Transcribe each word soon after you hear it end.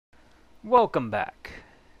Welcome back.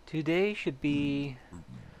 Today should be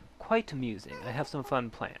quite amusing. I have some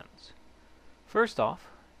fun plans. First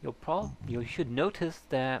off, you should notice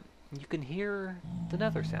that you can hear the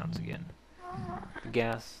nether sounds again. The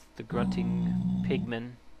gas, the grunting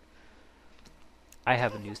pigmen. I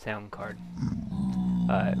have a new sound card.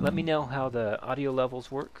 Let me know how the audio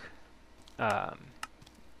levels work.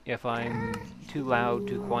 If I'm too loud,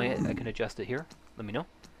 too quiet, I can adjust it here. Let me know.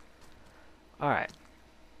 Alright.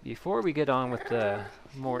 Before we get on with the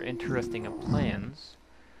more interesting of plans,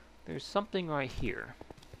 there's something right here.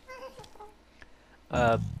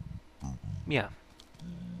 Yeah.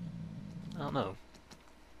 I don't know.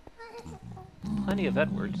 Plenty of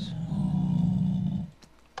Edwards.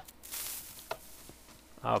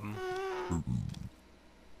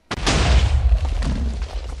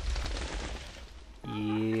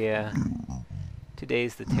 Yeah.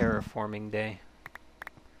 Today's the terraforming day.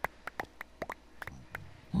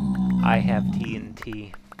 I have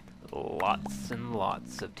TNT. Lots and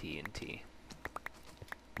lots of TNT.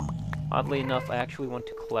 Oddly enough, I actually want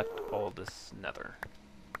to collect all this nether.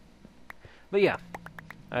 But yeah,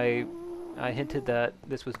 I hinted that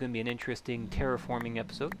this was going to be an interesting terraforming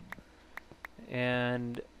episode.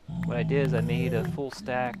 And what I did is I made a full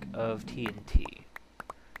stack of TNT.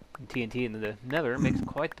 And TNT in the nether makes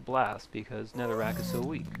quite the blast because netherrack is so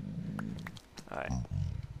weak. Alright.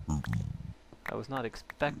 I was not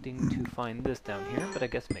expecting to find this down here, but I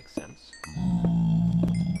guess it makes sense.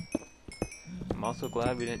 I'm also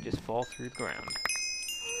glad we didn't just fall through the ground.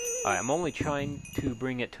 I'm only trying to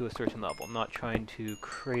bring it to a certain level, not trying to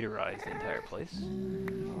craterize the entire place.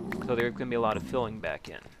 So there's going to be a lot of filling back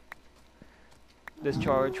in. This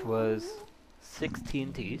charge was 6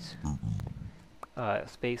 TNTs,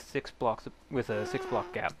 spaced 6 blocks with a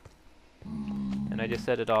 6-block gap. And I just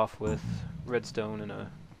set it off with redstone and a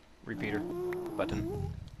repeater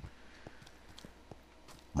button.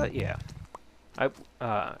 But yeah, I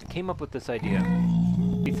came up with this idea,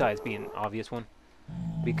 besides being an obvious one,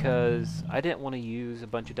 because I didn't want to use a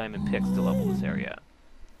bunch of diamond picks to level this area.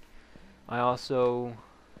 I also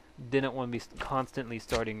didn't want to be constantly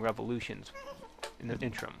starting revolutions in the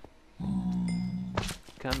interim.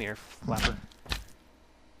 Come here, flapper.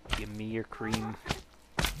 Give me your cream.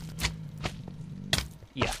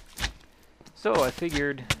 Yeah. So I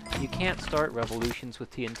figured you can't start revolutions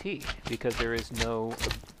with TNT because there is no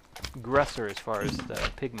aggressor as far as the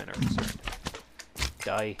pigmen are concerned.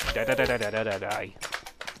 Die. Die, die, die, die, die, die, die.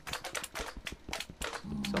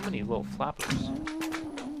 So many little flappers.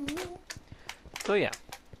 So yeah,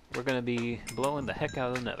 we're gonna be blowing the heck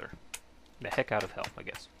out of the nether. The heck out of hell, I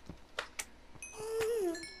guess.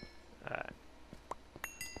 Alright.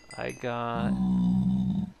 I got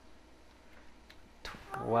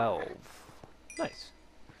 12. Nice.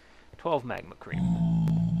 12 magma cream.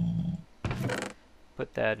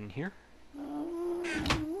 Put that in here.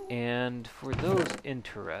 And for those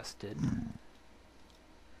interested,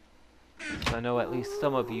 I know at least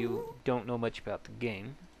some of you don't know much about the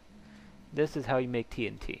game, this is how you make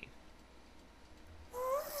TNT.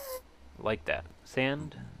 Like that.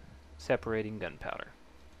 Sand separating gunpowder.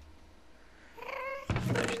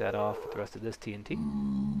 Finish that off with the rest of this TNT.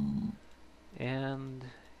 And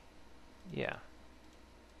yeah.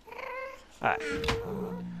 Alright.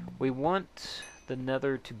 We want the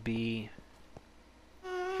nether to be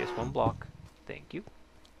just 1 block. Thank you.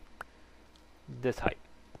 This height.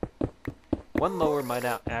 1 lower might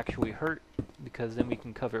actually hurt because then we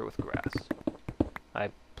can cover it with grass. I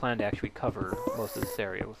plan to actually cover most of this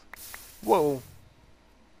area with... Whoa!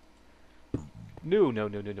 No, no,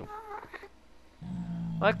 no, no, no.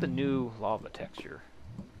 I like the new lava texture.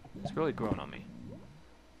 It's really grown on me.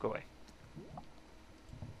 Go away.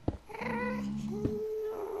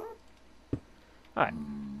 Alright.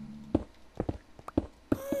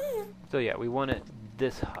 So yeah, we want it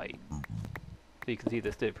this height. So you can see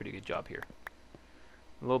this did a pretty good job here.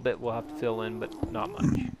 A little bit we'll have to fill in, but not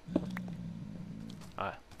much.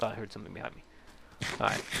 Thought I heard something behind me.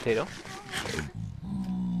 Alright, potato.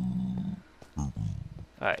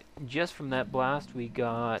 Alright, just from that blast we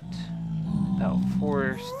got about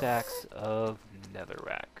 4 stacks of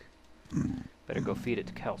netherrack. Better go feed it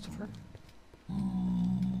to Calcifer.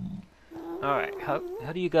 Alright, how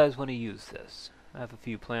do you guys want to use this? I have a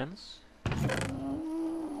few plans.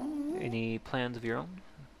 Any plans of your own?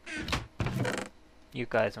 You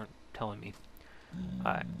guys aren't telling me.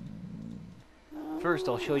 Alright. First,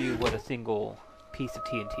 I'll show you what a single piece of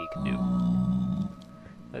TNT can do.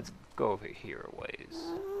 Let's go over here a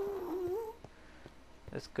ways.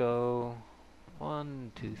 Let's go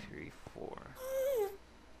 1, 2, 3, 4.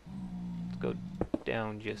 Let's go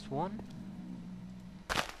down just 1.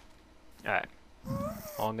 Alright.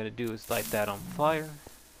 All I'm gonna do is light that on fire,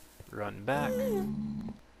 run back,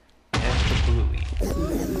 and kablooey.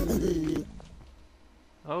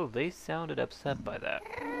 Oh, they sounded upset by that.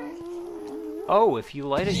 Oh, if you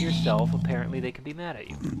light it yourself, apparently they can be mad at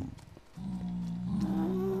you.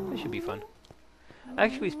 That should be fun. I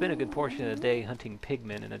actually spent a good portion of the day hunting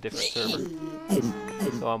pigmen in a different server,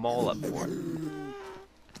 so I'm all up for it.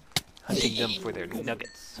 Hunting them for their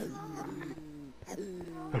nuggets.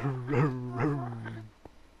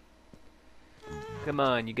 Come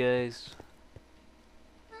on, you guys.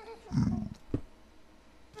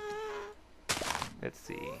 Let's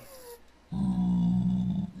see.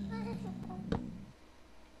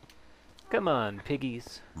 Come on,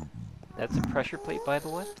 piggies. That's a pressure plate, by the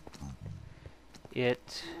way.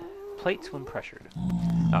 It plates when pressured.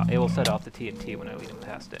 It will set off the TNT when I lead him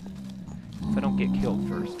past it. If I don't get killed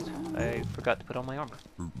first. I forgot to put on my armor.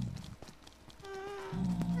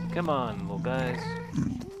 Come on, little guys.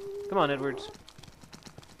 Come on, Edwards.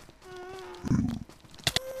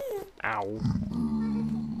 Ow.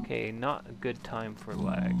 Okay, not a good time for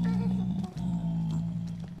lag.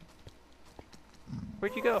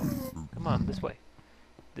 Where'd you go? Come on, this way.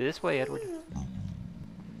 This way, Edward.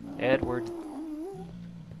 Edward.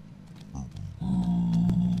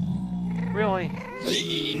 Really?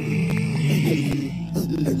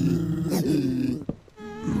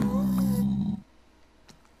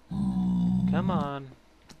 Come on.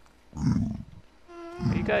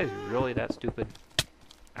 Are you guys really that stupid?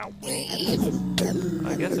 Ow.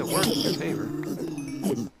 I guess it worked in your favor.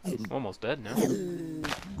 Almost dead now.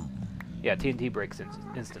 Yeah, TNT breaks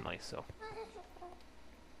instantly, so.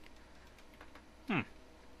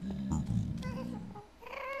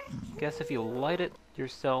 Guess if you light it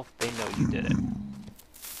yourself, they know you did it.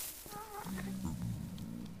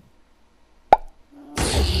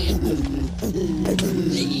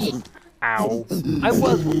 Ow.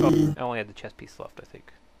 Oh, I only had the chest piece left, I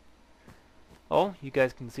think. Oh, you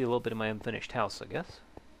guys can see a little bit of my unfinished house, I guess.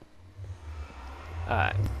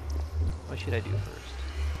 Alright. What should I do first?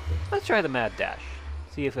 Let's try the mad dash.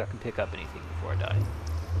 See if I can pick up anything before I die.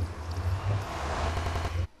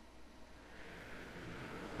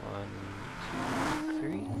 One, two,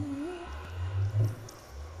 three.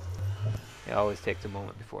 It always takes a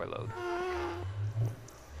moment before I load.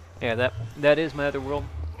 Yeah, that is my other world.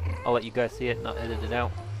 I'll let you guys see it, not edit it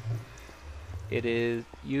out. It is,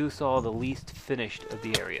 you saw the least finished of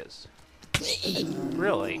the areas.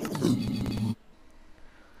 Really? You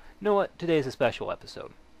know what? Today's a special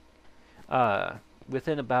episode.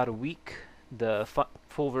 Within about a week, the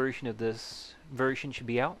full version of this version should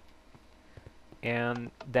be out.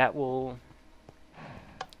 And that will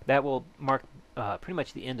mark pretty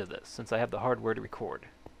much the end of this, since I have the hardware to record.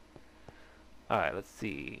 Alright, let's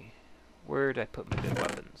see. Where did I put my good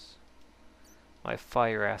weapons? My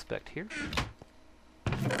fire aspect here.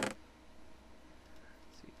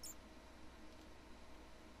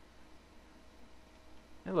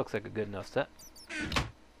 It looks like a good enough set.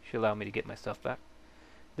 Should allow me to get my stuff back.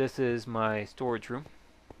 This is my storage room,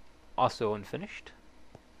 also unfinished.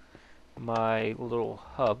 My little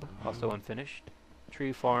hub, also unfinished.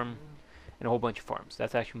 Tree farm, and a whole bunch of farms.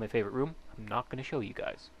 That's actually my favorite room. I'm not going to show you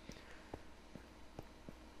guys.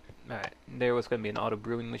 Alright, there was going to be an auto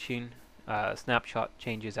brewing machine. Snapshot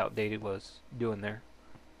changes outdated was doing there.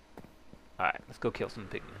 Alright, let's go kill some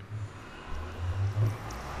pigmen.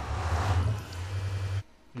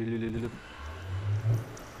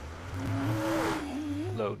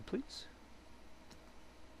 Load, please.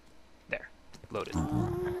 There, loaded.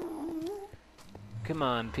 Come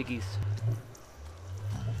on, piggies.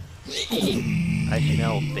 I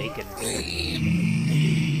smell bacon.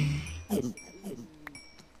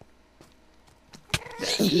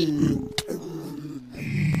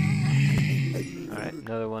 Alright,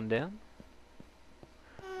 another one down.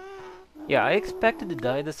 Yeah, I expected to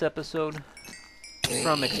die this episode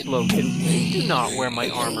from explosions. Do not wear my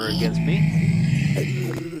armor against me.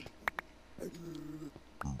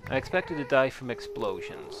 I expected to die from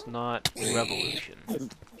explosions, not revolution.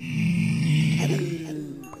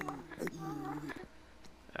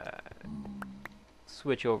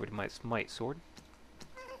 Switch over to my smite sword.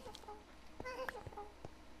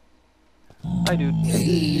 Hi, dude.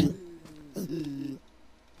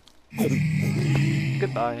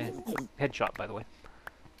 Goodbye. Headshot, by the way.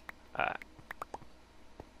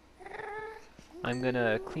 I'm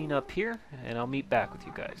gonna clean up here, and I'll meet back with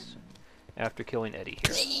you guys after killing Eddie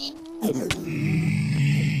here.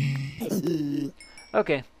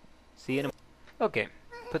 Okay. See you in a... Okay.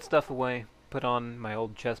 Put stuff away. Put on my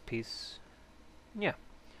old chest piece. Yeah.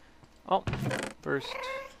 Oh, first,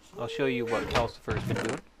 I'll show you what Calcifer's been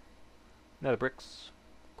doing. nether bricks.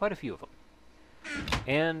 Quite a few of them.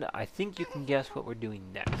 And I think you can guess what we're doing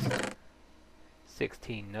next.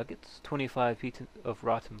 16 nuggets, 25 pieces of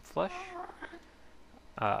rotten flesh,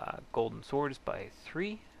 golden swords by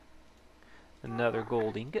 3, another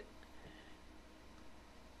gold ingot.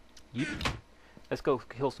 Yep. Let's go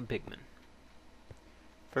kill some pigmen.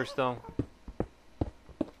 First though,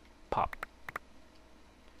 pop.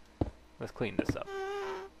 Let's clean this up.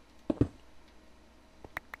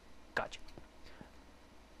 Gotcha.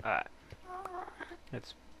 Alright.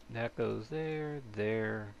 That goes there,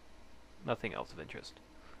 there. Nothing else of interest.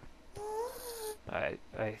 I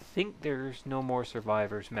think there's no more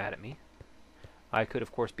survivors mad at me. I could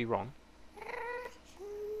of course be wrong.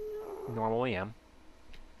 Normally am.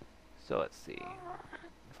 So let's see.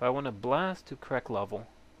 If I want to blast to correct level,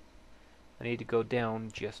 I need to go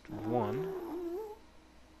down just one.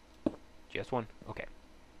 Just one? Okay.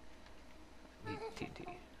 Need TNT.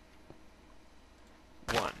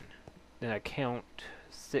 1. Then I count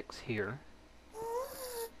 6 here. 6.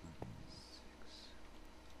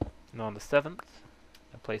 And on the 7th,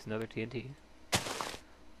 I place another TNT.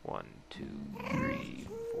 1, 2, 3,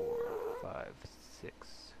 4, 5,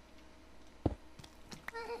 6.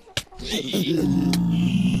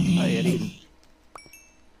 Hi, Eddie.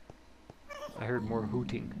 I heard more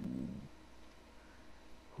hooting.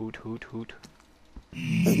 Hoot, hoot, hoot.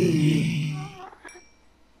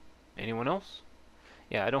 Anyone else?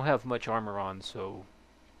 Yeah, I don't have much armor on, so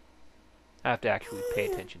I have to actually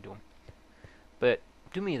pay attention to them. But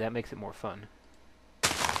to me, that makes it more fun.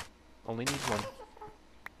 Only need one.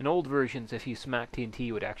 In old versions, if you smack TNT,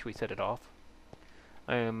 you would actually set it off.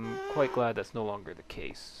 I am quite glad that's no longer the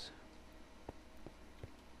case.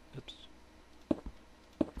 Oops.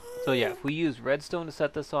 So yeah, if we use redstone to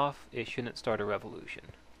set this off, it shouldn't start a revolution.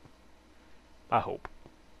 I hope.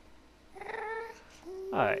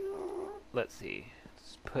 Alright, let's see.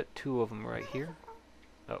 Let's put 2 of them right here.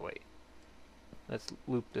 Oh wait. Let's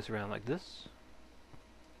loop this around like this.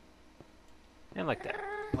 And like that.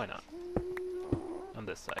 Why not? On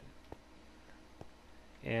this side.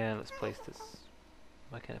 And let's place this.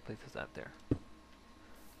 Why can't I place this out there?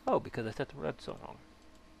 Oh, because I set the redstone wrong.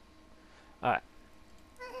 Alright.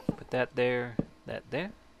 Put that there, that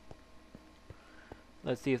there.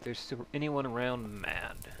 Let's see if there's anyone around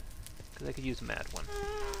mad. Because I could use a mad one.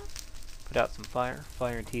 Put out some fire.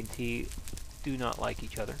 Fire and TNT do not like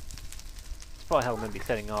each other. That's probably how I'm going to be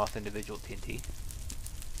setting off individual TNT.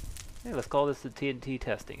 Hey, let's call this the TNT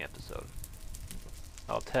testing episode.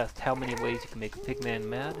 I'll test how many ways you can make a pigman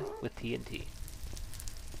mad with TNT.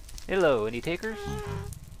 Hello, any takers?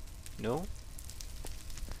 No?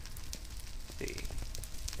 Let's see.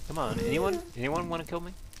 Come on, anyone? Anyone want to kill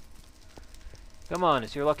me? Come on,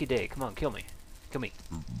 it's your lucky day. Come on, kill me. Kill me.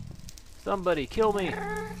 Somebody, kill me!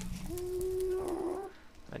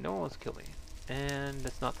 I know one wants to kill me. And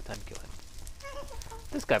it's not the time to kill him.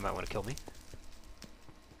 This guy might want to kill me.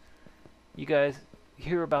 You guys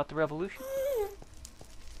hear about the revolution?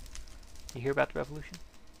 You hear about the revolution?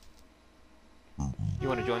 You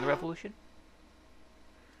want to join the revolution?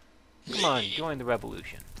 Come on, join the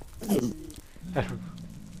revolution.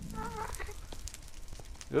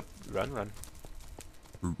 Oop, run, run.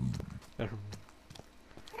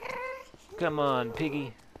 Come on,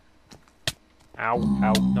 piggy. Ow,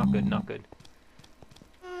 ow, not good, not good.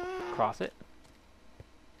 Cross it.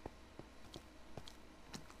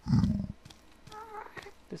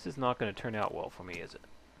 This is not going to turn out well for me, is it?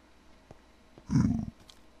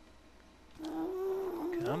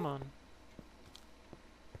 Come on.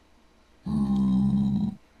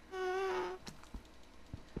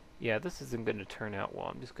 Yeah, this isn't going to turn out well.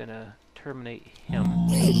 I'm just going to terminate him.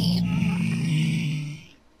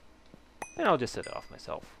 And I'll just set it off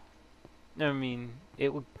myself. I mean,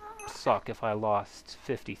 it would suck if I lost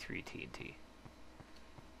 53 TNT.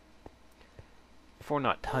 For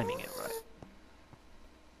not timing it right.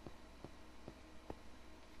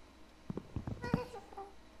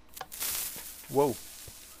 Whoa.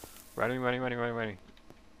 Running, running, running, running, running.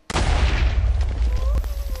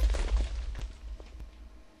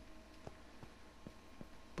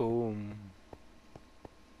 Boom.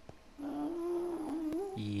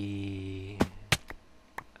 Yeah.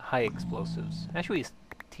 High explosives. Actually, is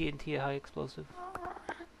TNT a high explosive?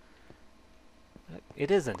 It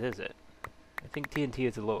isn't, is it? I think TNT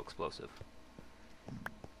is a low explosive.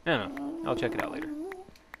 I don't know. I'll check it out later.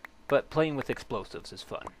 But playing with explosives is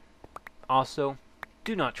fun. Also,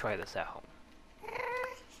 do not try this at home.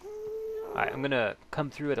 Alright, I'm gonna come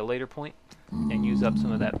through at a later point and use up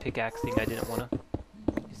some of that pickaxe thing I didn't wanna.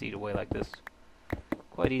 Just eat away like this.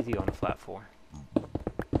 Quite easy on a flat floor.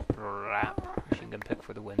 Machine gun pick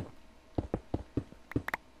for the win.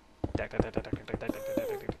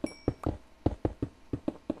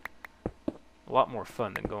 A lot more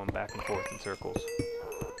fun than going back and forth in circles.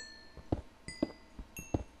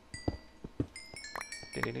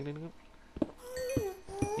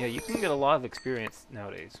 Yeah, you can get a lot of experience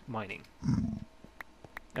nowadays mining.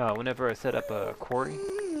 Whenever I set up a quarry,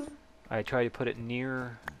 I try to put it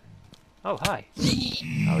near... Oh, hi.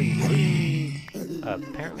 How are you doing?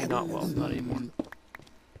 Apparently not well. Not anymore.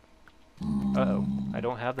 Uh-oh. I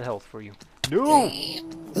don't have the health for you. No!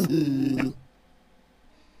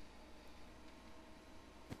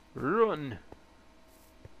 Run!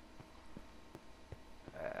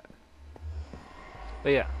 But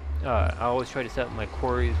yeah, I always try to set up my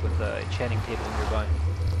quarries with a enchanting table nearby.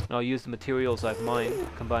 And I'll use the materials I've mined,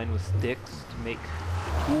 combined with sticks, to make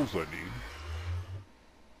tools I need.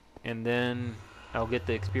 And then I'll get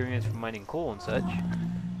the experience from mining coal and such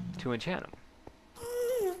to enchant them.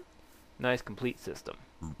 Nice complete system.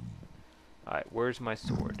 Alright, where's my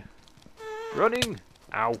sword? Running!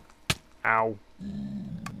 Ow. Ow.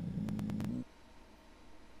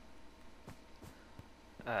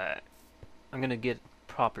 I'm gonna get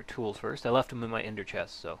proper tools first. I left them in my ender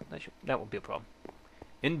chest, so that won't be a problem.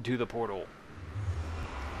 Into the portal.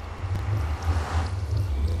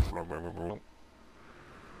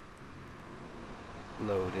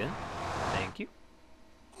 Load in. Thank you.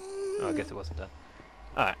 Oh, I guess it wasn't done.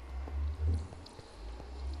 Alright.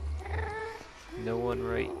 No one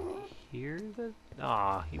right here?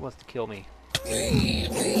 Ah, he wants to kill me.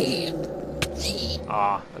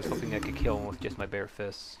 Ah, I was hoping I could kill him with just my bare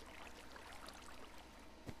fists.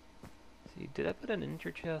 See, did I put an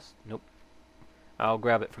ender chest? Nope. I'll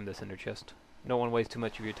grab it from this ender chest. Don't want to waste too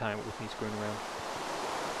much of your time with me screwing around.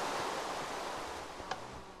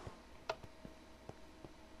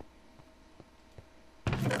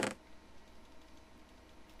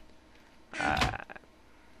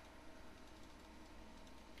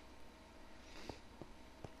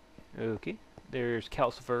 Okay, there's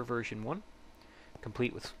Calcifer version 1,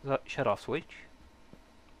 complete with shut-off switch.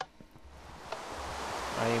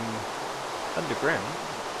 I'm underground.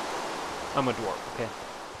 I'm a dwarf, okay?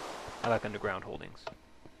 I like underground holdings.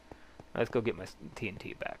 Let's go get my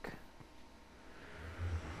TNT back.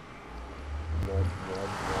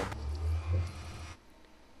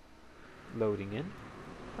 Loading in.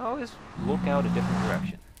 Always look out a different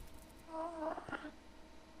direction.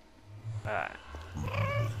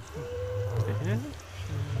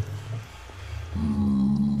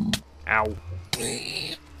 Ow.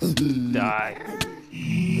 Die.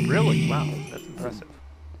 Really? Wow, that's impressive.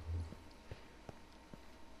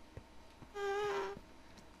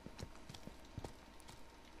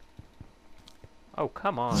 Oh,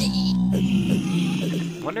 come on.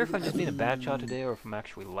 Wonder if I'm just being a bad shot today or if I'm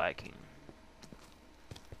actually lagging.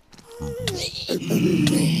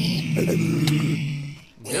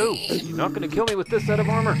 No! You're not gonna kill me with this set of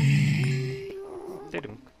armor!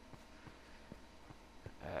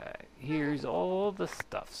 Here's all the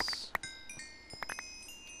stuffs.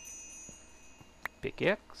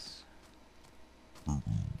 Pickaxe.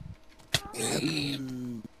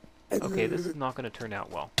 Okay, this is not gonna turn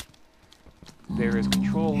out well. There is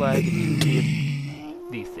control lag in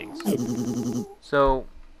these things. So,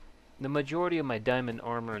 the majority of my diamond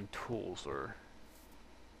armor and tools are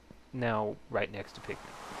now right next to pigment.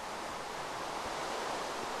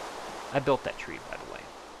 I built that tree, by the way.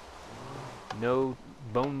 No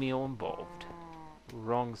bone meal involved.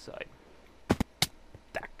 Wrong side.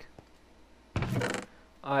 Back.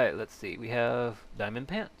 Alright, let's see. We have diamond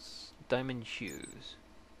pants, diamond shoes.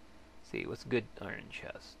 Let's see, what's a good iron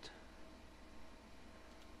chest?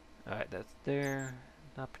 Alright, that's there.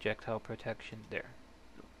 Not projectile protection. There.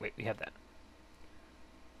 Wait, we have that.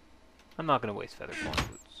 I'm not going to waste feather falling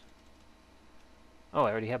boots. Oh,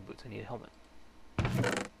 I already have boots. I need a helmet.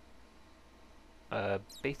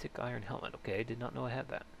 Basic iron helmet. Okay, I did not know I had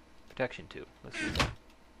that. Protection 2. Let's use that.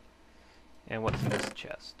 And what's in this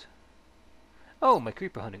chest? Oh, my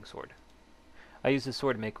creeper hunting sword. I use this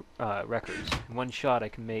sword to make records. In one shot I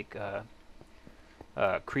can make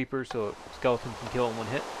creepers so a skeleton can kill in one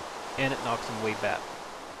hit, and it knocks them way back.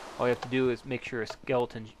 All you have to do is make sure a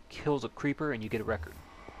skeleton kills a creeper and you get a record.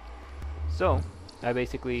 So, I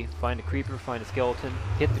basically find a creeper, find a skeleton,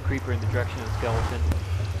 hit the creeper in the direction of the skeleton,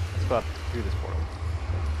 let's go up through this portal.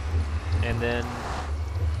 And then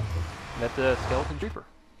let the skeleton creeper.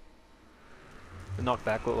 The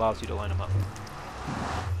knockback allows you to line them up.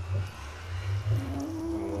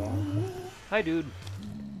 Hi, dude.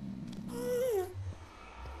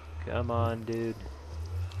 Come on, dude.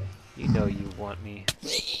 You know you want me.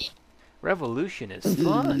 Revolution is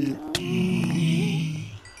fun.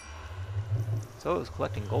 So it was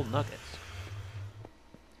collecting gold nuggets.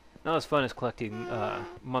 Not as fun as collecting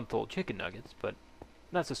month-old chicken nuggets, but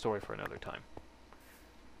that's a story for another time.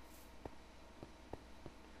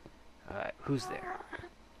 Alright, who's there?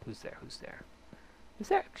 Who's there? Who's there?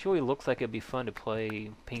 This actually looks like it'd be fun to play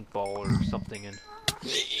paintball or something and...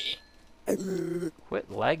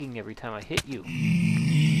 Quit lagging every time I hit you.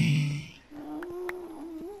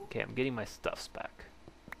 Okay, I'm getting my stuffs back.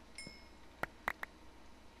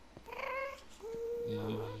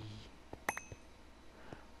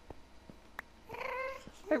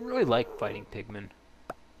 I really like fighting pigmen.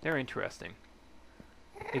 They're interesting.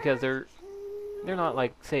 Because they're not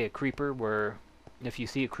like, say, a creeper where if you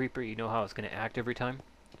see a creeper you know how it's going to act every time.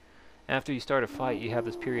 After you start a fight you have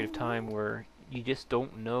this period of time where you just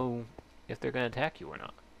don't know if they're going to attack you or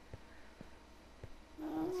not.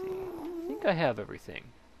 Let's see. I think I have everything.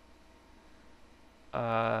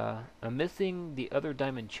 I'm missing the other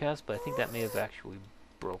diamond chest, but I think that may have actually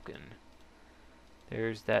broken.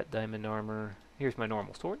 There's that diamond armor. Here's my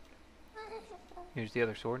normal sword. Here's the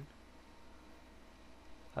other sword.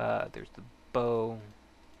 There's the bow,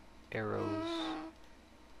 arrows,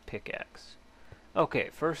 pickaxe. Okay,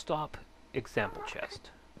 first stop, example chest.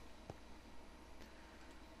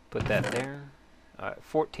 Put that there.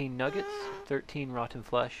 14 nuggets, 13 rotten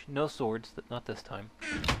flesh. No swords, not this time.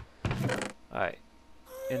 Alright,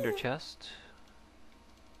 ender chest.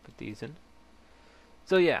 Put these in.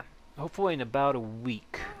 So yeah, hopefully in about a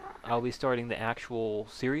week I'll be starting the actual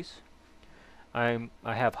series. I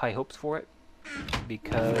have high hopes for it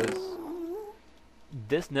because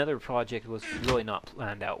this nether project was really not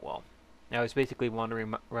planned out well. I was basically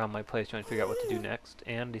wandering around my place trying to figure out what to do next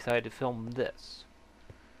and decided to film this.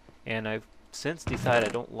 And I've since decided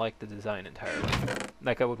I don't like the design entirely.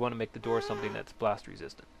 Like I would want to make the door something that's blast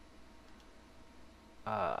resistant.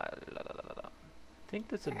 I think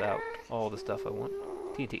that's about all the stuff I want.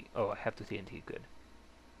 TNT. Oh, I have the TNT. Good.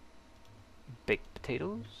 Baked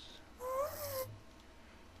potatoes.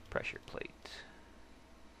 Pressure plate.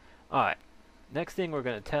 Alright. Next thing we're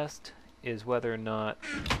going to test is whether or not...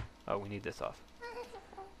 Oh, we need this off.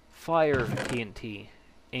 Fire TNT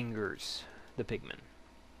angers the pigmen.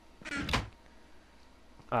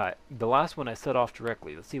 Alright. The last one I set off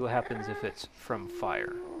directly. Let's see what happens if it's from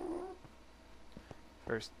fire.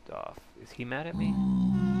 First off, is he mad at me?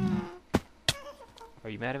 Are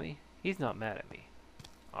you mad at me? He's not mad at me.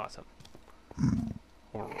 Awesome.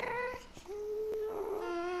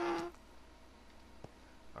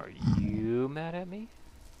 Are you mad at me?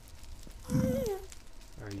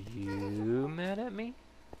 Are you mad at me?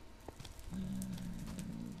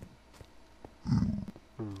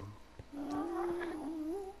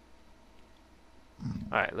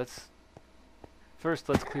 Alright, let's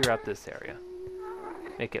clear out this area.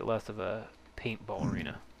 Make it less of a paintball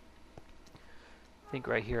arena. I think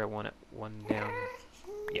right here I want it one down.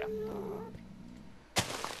 Yeah.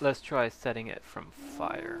 Let's try setting it from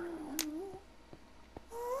fire.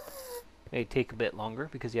 May take a bit longer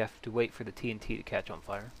because you have to wait for the TNT to catch on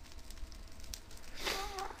fire.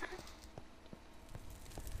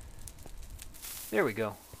 There we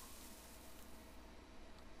go.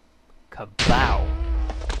 Kabow!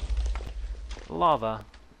 Lava.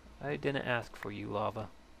 I didn't ask for you, lava.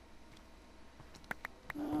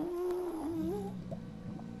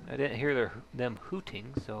 I didn't hear them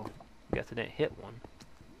hooting, so I guess I didn't hit one.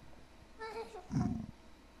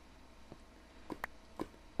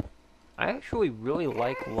 I actually really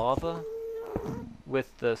like lava,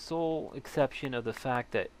 with the sole exception of the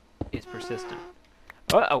fact that it's persistent.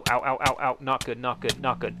 Oh, ow, ow, ow, ow, ow. Not good, not good,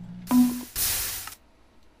 not good.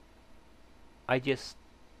 I just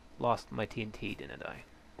lost my TNT, didn't I?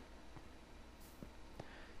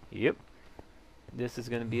 Yep. This is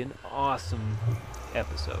going to be an awesome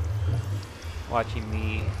episode. Watching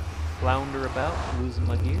me flounder about, losing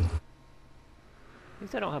my gear. At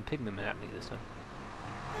least I don't have pigmen at me this time.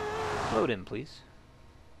 Load in, please.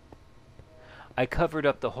 I covered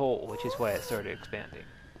up the hole, which is why it started expanding.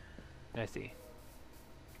 I see.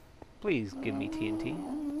 Please give me TNT.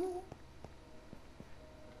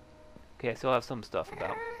 Okay, I still have some stuff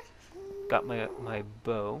about. Got my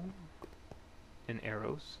bow and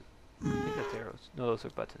arrows. I think that's arrows. No, those are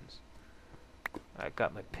buttons. I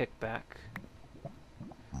got my pick back.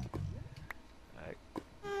 I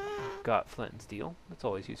got flint and steel. That's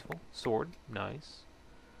always useful. Sword, nice.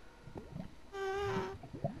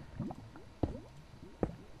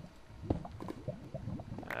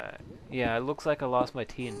 Yeah, it looks like I lost my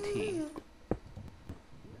TNT.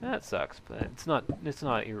 That sucks, but it's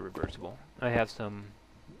not irreversible. I have some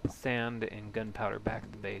sand and gunpowder back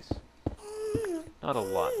at the base. Not a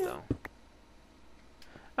lot though.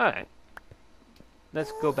 Alright.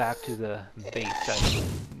 let's go back to the base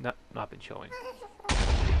I've not been showing.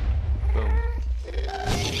 Boom.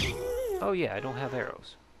 Oh yeah, I don't have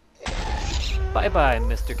arrows. Bye-bye,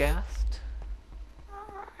 Mr. Gast.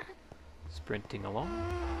 Sprinting along.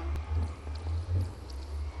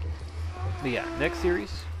 But yeah, next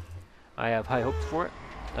series, I have high hopes for it.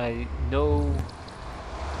 I know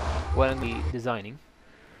what I'm going to be designing.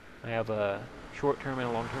 I have a short-term and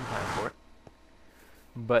a long-term plan for it.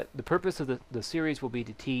 But the purpose of the series will be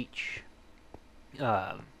to teach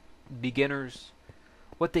beginners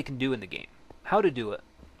what they can do in the game, how to do it.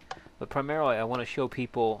 But primarily, I want to show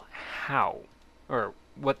people how, or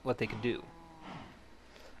what they can do.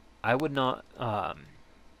 I would not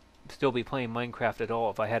still be playing Minecraft at all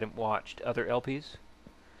if I hadn't watched other LPs.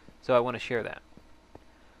 So I want to share that.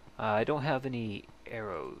 I don't have any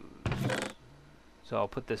arrows, so I'll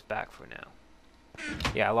put this back for now.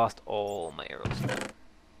 Yeah, I lost all my arrows.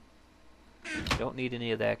 Don't need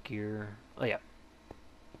any of that gear. Oh yeah.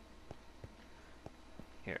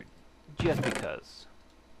 Here, just because.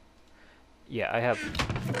 Yeah, I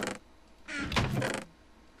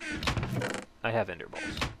have ender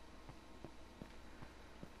balls.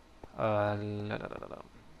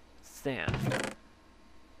 Sand.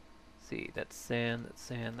 See, that's sand, that's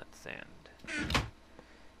sand, that's sand.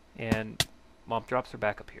 And mop drops are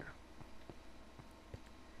back up here.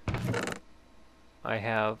 I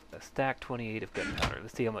have a stack 28 of gunpowder.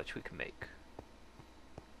 Let's see how much we can make.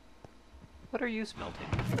 What are you smelting?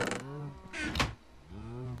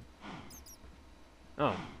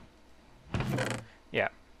 Oh. Yeah,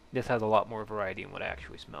 this has a lot more variety in what I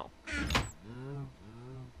actually smell.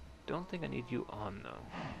 Don't think I need you on though.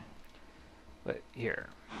 But here.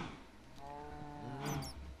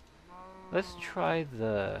 Let's try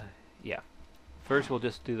the... yeah. First we'll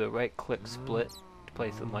just do the right click split to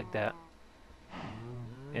place them like that.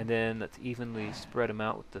 And then let's evenly spread them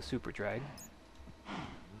out with the super drag.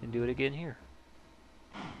 And do it again here.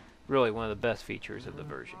 Really one of the best features of the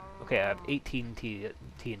version. Okay, I have 18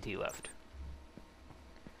 TNT left.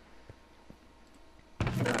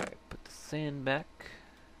 Alright, put the sand back.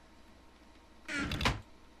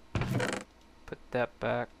 Put that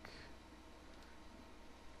back.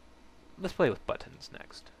 Let's play with buttons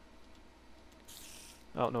next.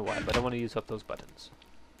 I don't know why, but I want to use up those buttons.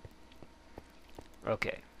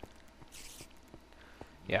 Okay.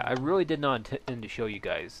 Yeah, I really did not intend to show you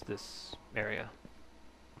guys this area.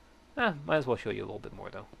 Might as well show you a little bit more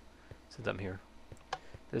though, since I'm here.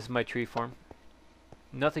 This is my tree farm.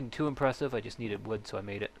 Nothing too impressive, I just needed wood so I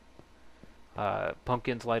made it.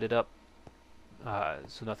 Pumpkins lighted up,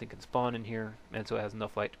 so nothing can spawn in here, and so it has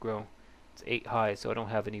enough light to grow. It's 8 high, so I don't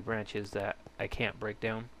have any branches that I can't break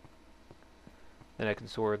down. Then I can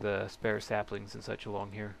store the spare saplings and such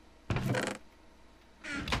along here.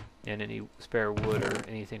 And any spare wood or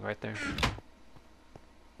anything right there.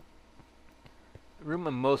 The room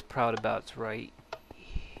I'm most proud about is right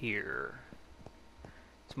here.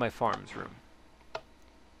 It's my farm's room.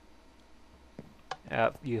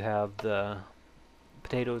 You have the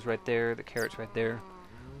potatoes right there, the carrots right there.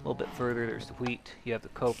 A little bit further there's the wheat, you have the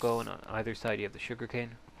cocoa, and on either side you have the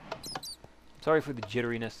sugarcane. Sorry for the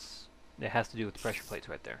jitteriness, it has to do with the pressure plates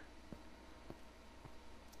right there.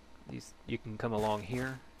 You can come along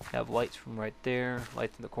here, have lights from right there,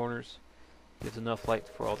 lights in the corners. Gives enough light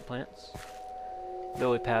for all the plants.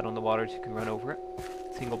 Lily pad on the water so you can run over it.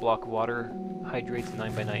 Single block of water hydrates a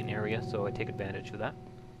 9x9 area, so I take advantage of that.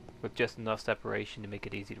 With just enough separation to make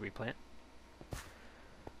it easy to replant.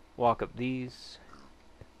 Walk up these.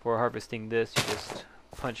 For harvesting this, you just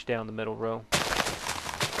punch down the middle row.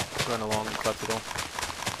 Run along and collect it all.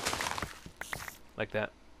 Like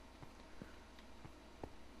that.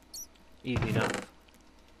 Easy enough.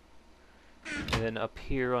 And then up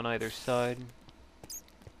here on either side,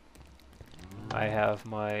 I have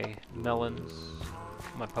my melons,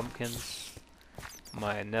 my pumpkins,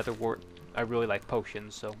 my netherwort. I really like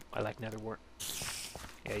potions, so I like netherwort.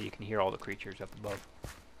 Yeah, you can hear all the creatures up above.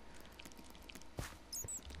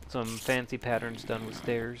 Some fancy patterns done with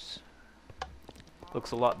stairs.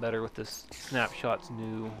 Looks a lot better with this snapshot's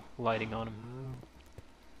new lighting on them.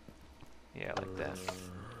 Yeah, like that.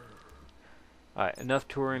 Alright, enough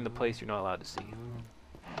touring the place you're not allowed to see.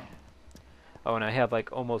 Oh, and I have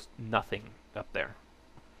like almost nothing up there.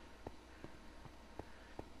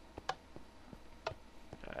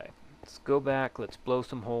 Alright, let's go back, let's blow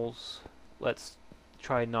some holes. Let's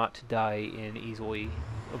try not to die in easily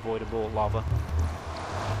avoidable lava.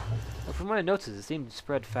 Well, from what I noticed, it seemed to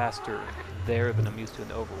spread faster there than I'm used to in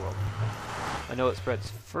the overworld. I know it spreads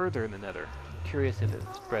further in the nether. I'm curious if it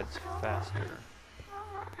spreads faster.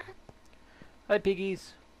 Hi,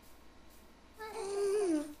 piggies.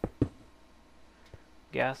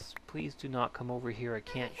 Gas, please do not come over here. I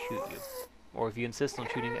can't shoot you. Or if you insist on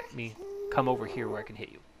shooting at me, come over here where I can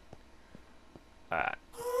hit you. Alright.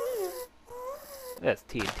 That's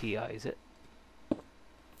TNT eyes it.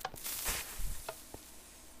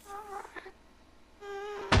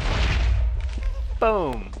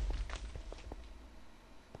 Boom!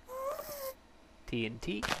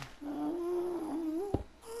 TNT.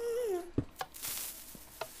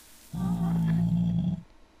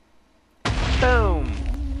 Boom!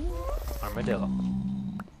 Armadillo.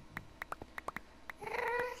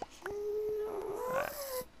 Alright.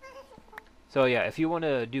 So yeah, if you want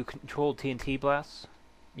to do controlled TNT blasts,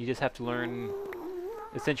 you just have to learn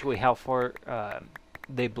essentially how far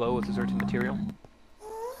they blow with a certain material.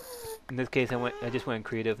 In this case, I just went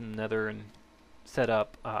creative in Nether and set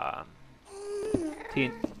up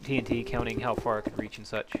TNT counting how far it can reach and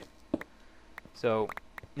such. So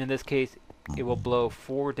in this case, it will blow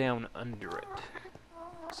 4 down under it.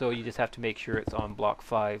 So you just have to make sure it's on block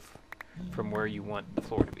 5 from where you want the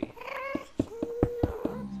floor to be.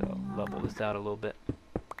 So level this out a little bit.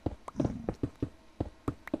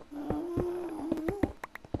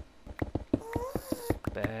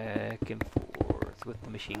 Back and forth with the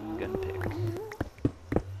machine gun pick.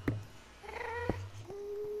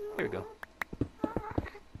 There we go.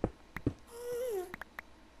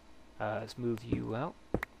 Let's move you out.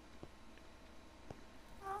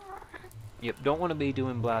 Yep, don't want to be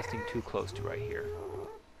doing blasting too close to right here.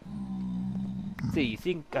 See, you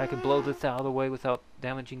think I can blow this out of the way without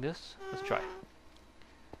damaging this? Let's try.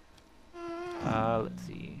 Let's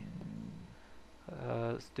see.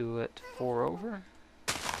 Let's do it 4 over.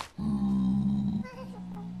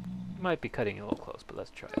 Might be cutting it a little close, but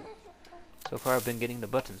let's try it. So far I've been getting the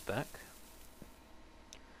buttons back.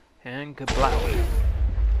 And kablowie!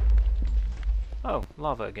 Oh,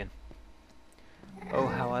 lava again. Oh,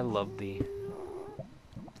 how I love thee.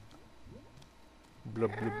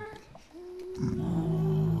 Blub blub.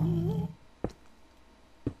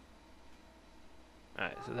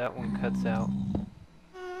 Alright, so that one cuts out.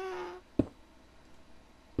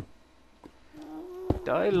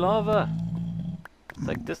 Die, lava! It's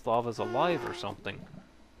like this lava's alive or something.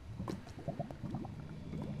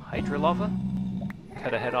 Hydra lava?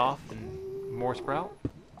 Cut a head off and more sprout?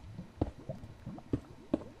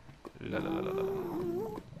 La la la la la.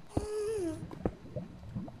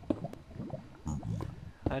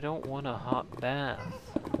 I don't want a hot bath.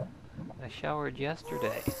 I showered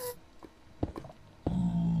yesterday.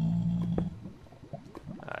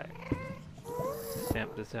 Alright.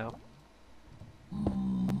 Stamp this out.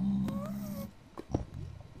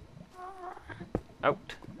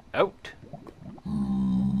 Out! Out!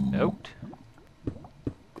 Out!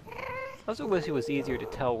 I also wish it was easier to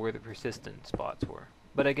tell where the persistent spots were.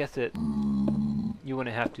 But I guess you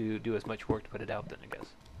wouldn't have to do as much work to put it out then, I guess.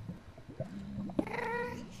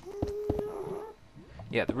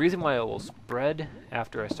 Yeah, the reason why it will spread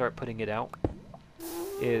after I start putting it out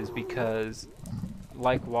is because,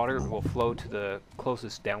 like water, it will flow to the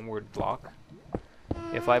closest downward block.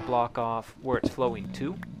 If I block off where it's flowing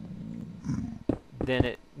to, then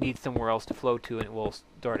it needs somewhere else to flow to and it will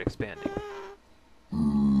start expanding.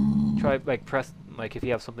 Try, like if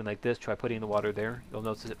you have something like this, try putting the water there. You'll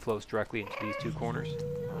notice it flows directly into these 2 corners.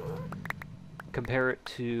 Compare it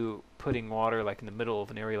to putting water like in the middle of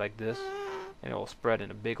an area like this, and it will spread in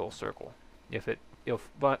a big old circle. If you'll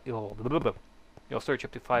search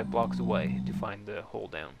up to 5 blocks away to find the hole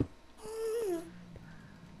down.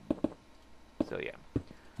 So yeah.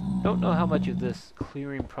 Don't know how much of this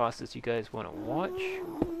clearing process you guys want to watch,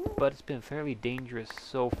 but it's been fairly dangerous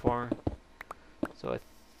so far. So I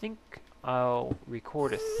think I'll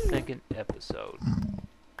record a second episode.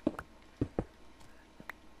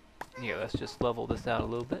 Yeah, let's just level this out a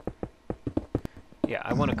little bit. Yeah,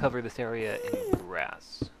 I want to cover this area in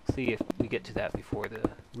grass. See if we get to that before the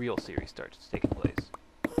real series starts taking place.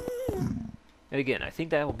 And again, I think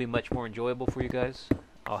that will be much more enjoyable for you guys.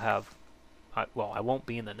 I'll have... well, I won't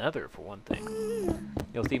be in the Nether, for one thing.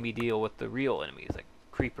 You'll see me deal with the real enemies, like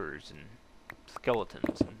creepers and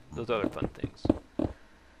skeletons and those other fun things.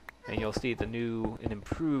 And you'll see the new and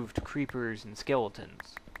improved creepers and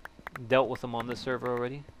skeletons. Dealt with them on this server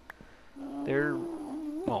already.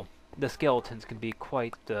 Well, the skeletons can be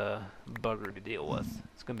quite the bugger to deal with.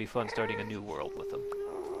 It's going to be fun starting a new world with them.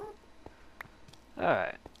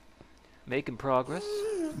 Alright. Making progress.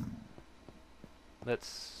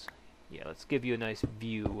 Let's give you a nice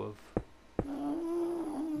view of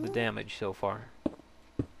the damage so far.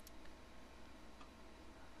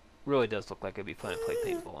 Really does look like it'd be fun to play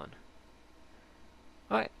paintball on.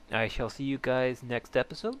 Alright, I shall see you guys next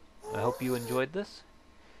episode. I hope you enjoyed this.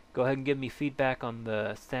 Go ahead and give me feedback on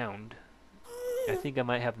the sound. I think I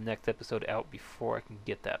might have the next episode out before I can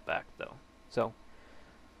get that back, though. So,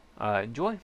 enjoy.